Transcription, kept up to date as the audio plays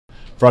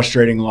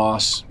frustrating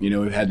loss.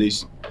 We've had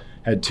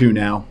two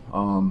now,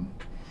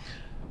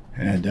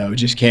 and we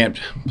just can't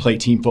play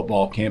team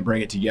football. Can't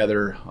bring it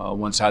together.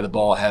 One side of the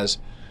ball has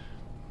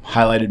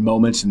highlighted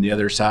moments, and the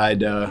other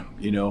side,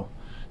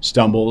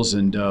 stumbles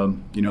and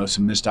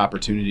some missed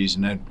opportunities.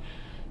 And then,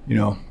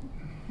 you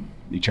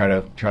try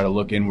to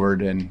look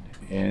inward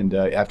and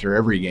after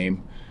every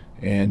game,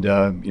 and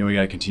we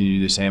got to continue to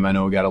do the same. I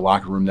know we got a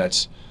locker room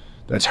that's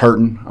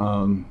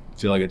hurting.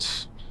 Feel like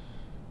it's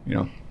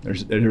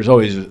there's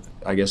always,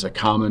 I guess, a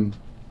common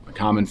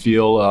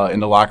feel in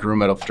the locker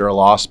room after a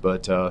loss,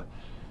 but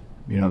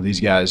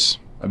these guys,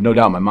 I have no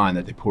doubt in my mind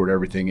that they poured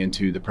everything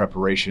into the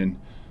preparation.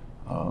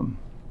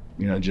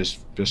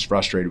 Just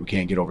frustrated we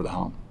can't get over the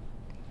hump.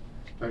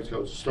 Thanks,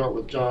 Coach. Start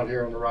with John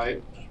here on the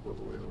right. Just work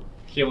our way over.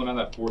 Kalen, on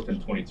that 4th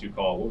and 22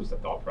 call, what was the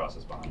thought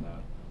process behind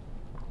that?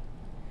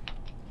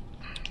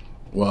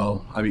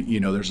 Well, I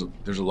mean, there's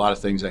a lot of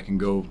things that can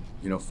go,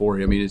 for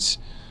you. I mean, it's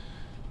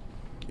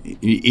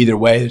either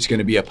way, it's going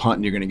to be a punt,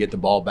 and you're going to get the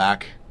ball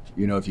back,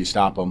 if you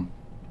stop them,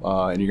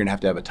 and you're going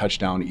to have a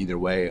touchdown either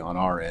way on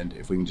our end.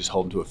 If we can just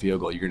hold them to a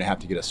field goal, you're going to have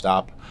to get a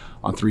stop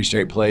on 3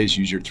 straight plays,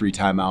 use your 3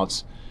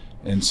 timeouts,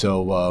 and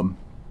so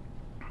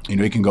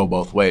it can go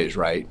both ways,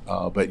 right?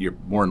 But you're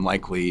more than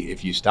likely,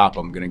 if you stop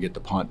them, going to get the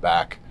punt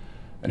back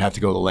and have to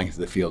go the length of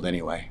the field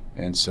anyway.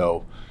 And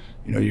so,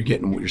 you're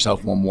getting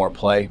yourself one more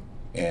play,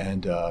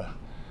 and they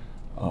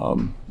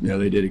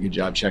did a good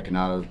job checking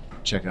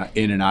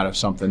in and out of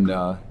something.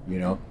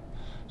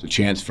 It's a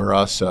chance for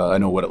us. I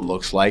know what it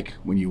looks like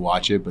when you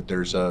watch it, but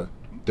there's a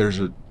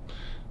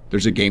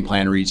game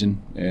plan reason,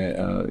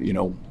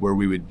 where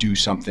we would do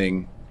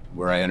something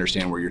where I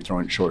understand where you're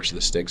throwing short to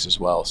the sticks as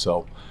well.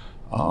 So,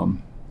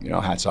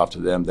 hats off to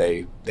them.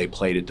 They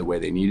played it the way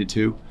they needed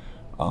to,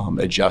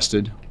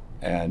 adjusted,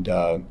 and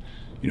I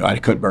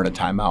couldn't burn a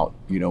timeout,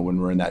 when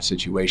we're in that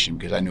situation,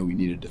 because I knew we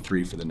needed a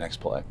 3 for the next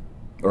play,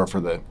 or for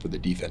the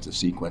defensive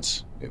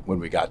sequence when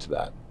we got to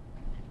that.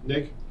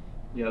 Nick?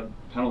 Yeah,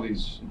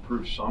 penalties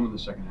improved some in the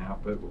second half,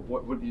 but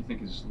what do you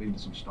think is leading to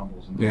some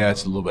stumbles? Yeah,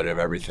 it's a little bit of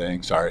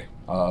everything. Sorry,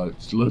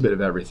 it's a little bit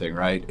of everything,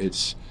 right?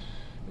 It's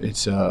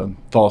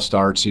false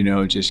starts,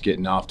 just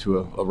getting off to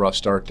a rough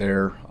start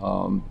there,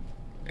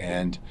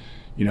 and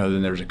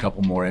then there's a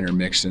couple more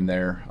intermixed in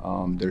there.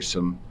 There's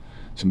some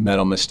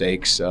mental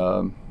mistakes.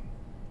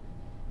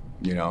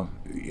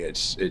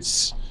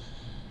 It's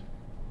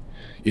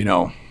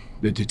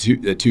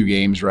the two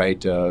games,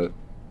 right?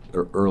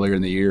 Earlier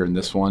in the year and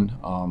this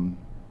one,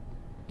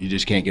 you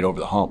just can't get over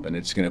the hump, and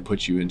it's going to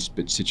put you in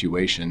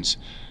situations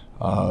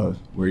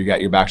where you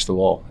got your backs to the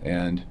wall,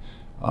 and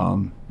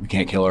we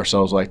can't kill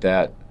ourselves like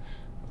that.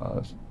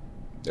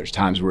 There's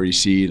times where you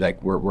see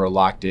like we're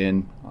locked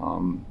in,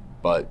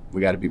 but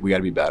we got to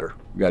be better.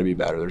 We got to be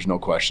better. There's no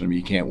question. I mean,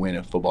 you can't win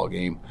a football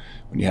game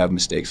when you have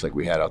mistakes like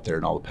we had out there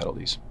and all the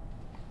penalties.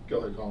 Go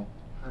ahead, Colin.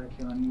 All right,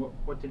 Kalen,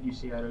 what did you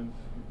see out of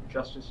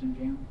Justice and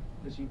Jam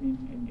this evening,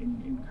 and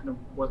kind of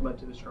what led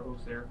to the struggles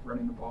there,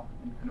 running the ball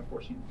and kind of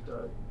forcing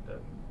the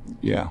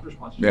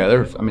response? Yeah,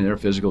 they're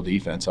physical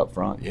defense up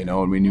front,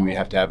 and we knew we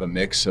have to have a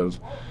mix of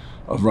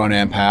run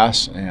and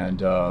pass, and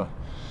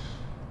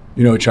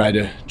try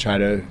to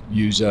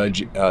use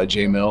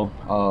J Mill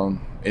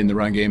in the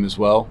run game as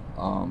well,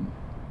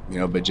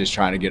 but just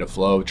trying to get a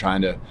flow,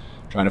 trying to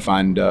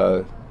find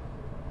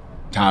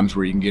times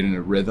where you can get in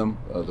a rhythm.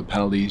 The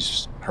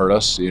penalties hurt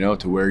us,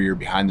 to where you're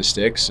behind the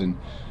sticks, and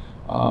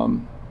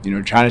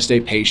trying to stay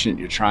patient.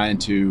 You're trying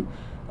to,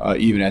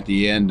 even at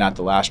the end, not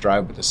the last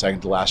drive, but the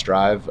second to last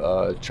drive,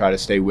 try to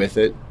stay with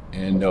it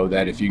and know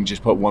that if you can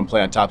just put one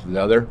play on top of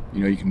the other,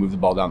 you can move the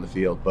ball down the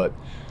field. But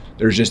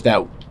there's just that,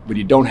 when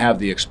you don't have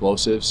the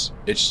explosives,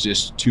 it's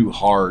just too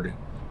hard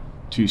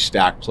to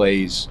stack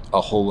plays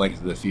a whole length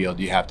of the field.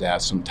 You have to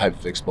have some type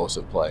of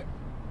explosive play.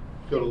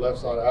 Go to left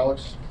side,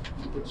 Alex.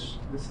 This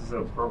is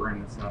a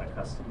program that's not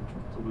accustomed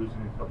to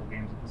losing a couple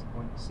games at this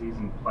point in the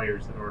season,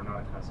 players that are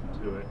not accustomed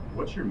to it.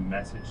 What's your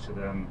message to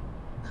them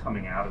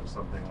coming out of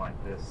something like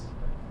this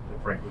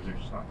that frankly they're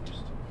just not used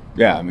to?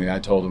 Yeah, I mean, I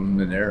told them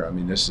in there, I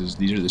mean, these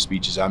are the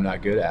speeches I'm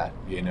not good at,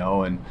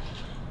 and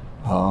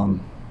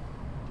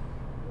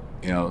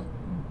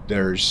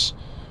there's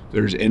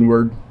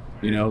inward,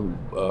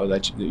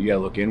 that you got to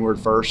look inward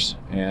first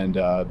and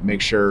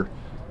make sure,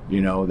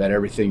 that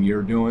everything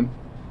you're doing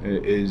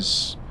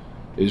is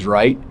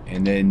right,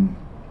 and then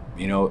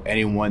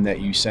anyone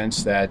that you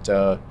sense that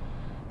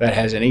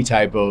has any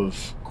type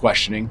of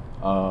questioning,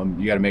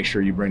 you got to make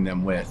sure you bring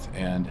them with.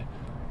 And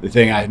the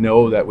thing I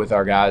know that with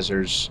our guys,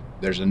 there's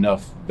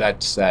enough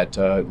vets that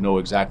know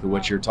exactly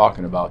what you're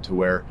talking about, to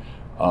where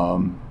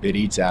it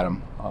eats at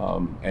them,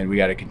 and we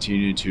got to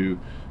continue to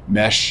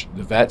mesh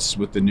the vets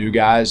with the new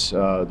guys,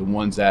 the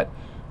ones that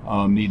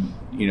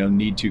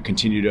need to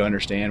continue to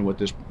understand what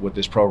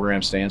this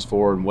program stands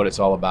for and what it's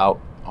all about.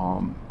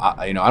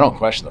 I don't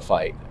question the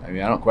fight. I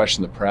mean, I don't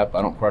question the prep.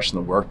 I don't question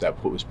the work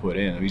that was put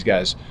in. These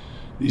guys,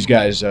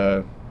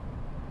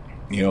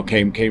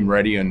 came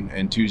ready,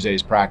 and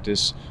Tuesday's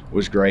practice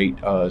was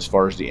great as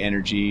far as the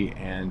energy,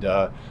 and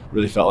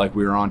really felt like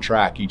we were on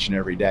track each and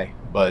every day.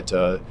 But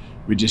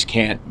we just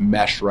can't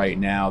mesh right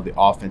now the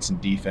offense and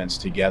defense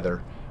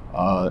together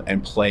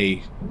and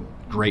play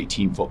great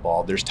team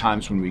football. There's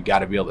times when we got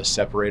to be able to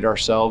separate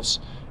ourselves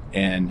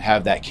and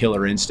have that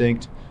killer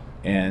instinct.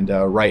 And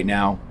right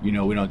now, we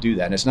don't do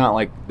that. And it's not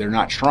like they're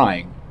not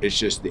trying. It's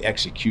just the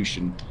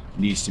execution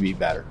needs to be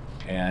better.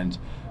 And,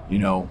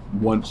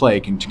 one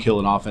play can kill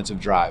an offensive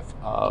drive,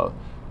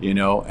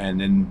 and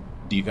then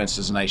defense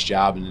does a nice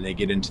job and then they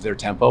get into their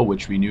tempo,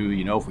 which we knew,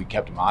 if we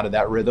kept them out of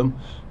that rhythm,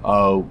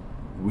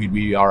 we'd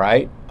be all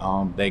right.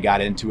 They got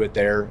into it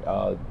there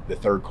the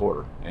third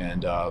quarter.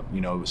 And,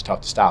 it was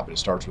tough to stop it. It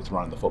starts with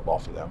running the football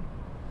for them.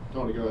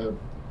 Tony, go ahead.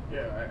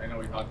 Yeah, I know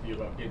we talked to you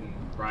about getting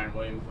Brian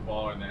Williams the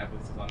ball and the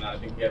emphasis on that. I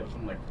think he had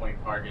something like 20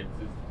 targets.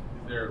 Is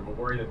there a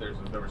worry that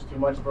there was too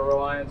much of a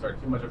reliance or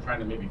too much of trying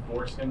to maybe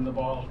force him the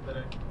ball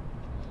today?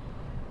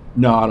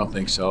 No, I don't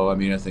think so. I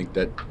mean, I think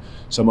that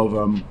some of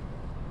them,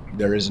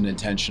 there is an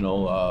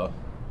intentional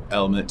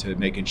element to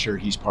making sure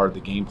he's part of the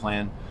game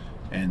plan.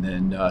 And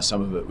then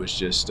some of it was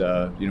just,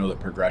 the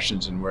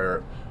progressions and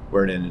where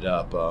it ended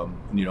up.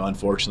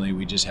 Unfortunately,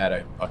 we just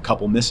had a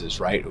couple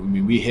misses, right? I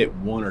mean, we hit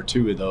one or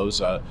two of those.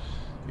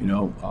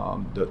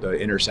 The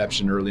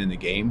interception early in the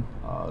game,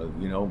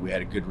 we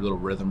had a good little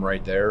rhythm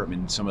right there. I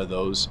mean, some of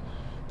those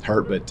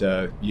hurt, but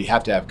you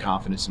have to have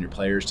confidence in your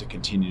players to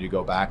continue to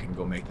go back and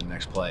go make the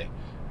next play.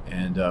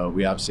 And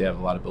we obviously have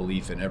a lot of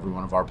belief in every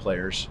one of our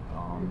players.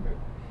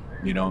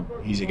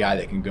 He's a guy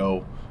that can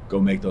go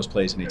make those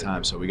plays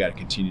anytime, so we got to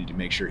continue to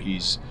make sure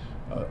he's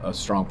a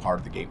strong part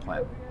of the game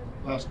plan.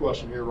 Last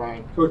question here,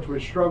 Ryan. Coach, we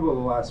struggled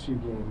the last few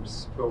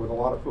games, but with a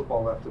lot of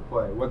football left to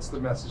play. What's the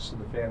message to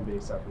the fan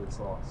base after this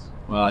loss?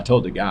 Well, I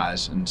told the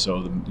guys, and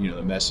so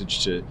the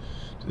message to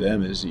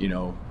them is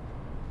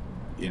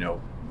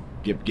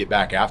get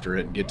back after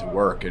it and get to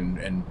work,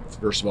 and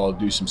first of all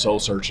do some soul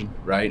searching,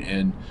 right,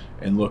 and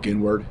look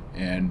inward.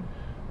 And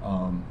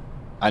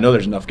I know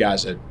there's enough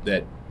guys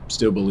that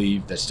still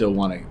believe, that still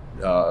want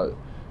to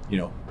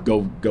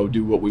go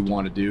do what we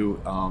want to do.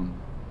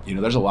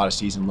 There's a lot of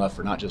season left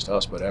for not just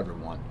us, but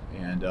everyone.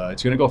 And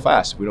it's going to go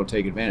fast if we don't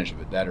take advantage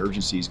of it. That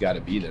urgency's got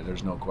to be there.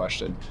 There's no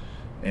question.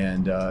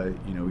 And,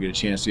 we get a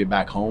chance to get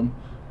back home,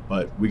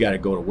 but we got to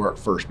go to work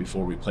first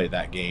before we play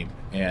that game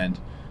and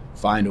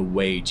find a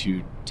way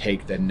to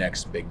take the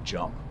next big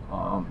jump.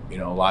 A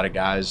lot of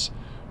guys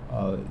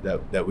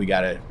that we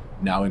got to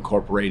now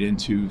incorporate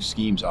into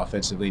schemes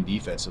offensively and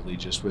defensively,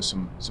 just with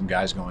some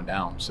guys going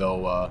down.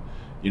 So,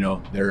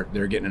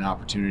 they're getting an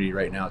opportunity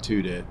right now,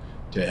 too,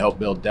 to help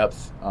build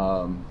depth,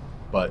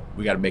 but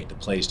we got to make the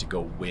plays to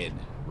go win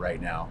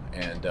right now,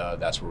 and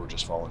that's where we're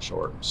just falling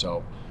short.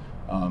 So,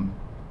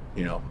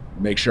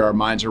 make sure our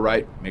minds are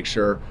right, make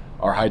sure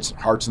our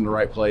heart's in the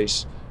right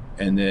place,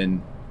 and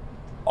then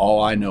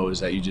all I know is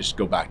that you just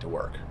go back to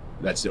work.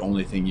 That's the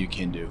only thing you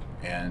can do,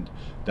 and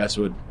that's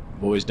what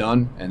we've always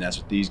done, and that's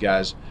what these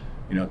guys,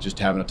 just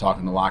having a talk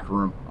in the locker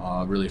room,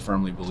 really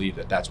firmly believe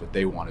that that's what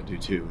they want to do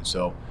too. And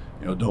so,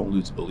 don't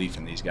lose belief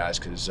in these guys,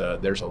 because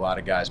there's a lot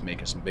of guys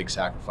making some big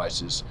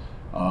sacrifices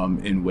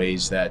in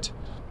ways that,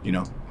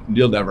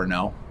 you'll never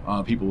know.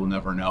 People will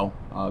never know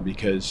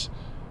because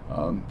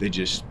they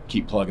just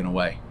keep plugging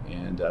away,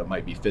 and it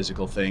might be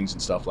physical things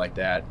and stuff like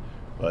that.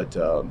 But,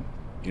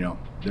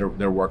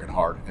 they're working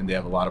hard, and they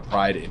have a lot of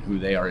pride in who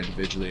they are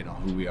individually and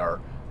who we are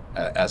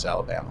as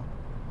Alabama.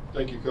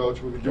 Thank you,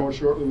 Coach. We'll be joined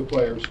shortly with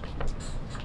players.